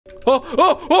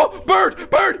Oh, bird,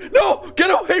 bird, no, get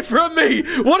away from me.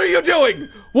 What are you doing?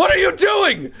 What are you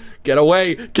doing? Get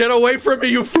away from me,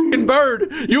 you fucking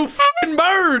bird. You fucking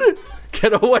bird.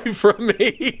 Get away from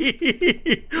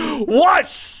me. What?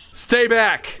 Stay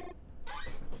back.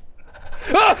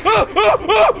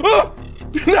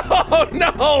 No,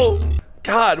 no.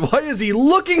 God, why is he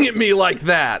looking at me like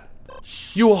that?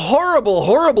 You horrible,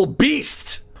 horrible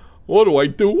beast. What do I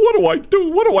do? What do I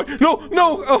do? What do I? No,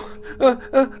 no.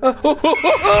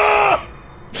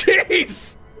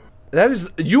 Jeez. That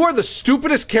is, you are the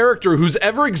stupidest character who's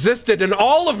ever existed in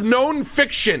all of known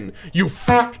fiction. You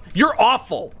fuck. You're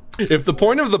awful. If the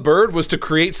point of the bird was to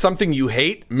create something you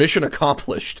hate, mission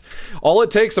accomplished. All it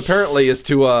takes, apparently, is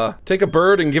to, take a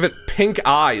bird and give it pink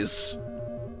eyes.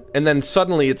 And then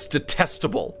suddenly it's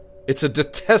detestable. It's a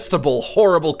detestable,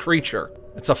 horrible creature.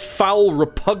 It's a foul,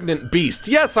 repugnant beast.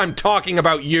 Yes, I'm talking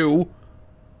about you,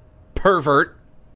 pervert.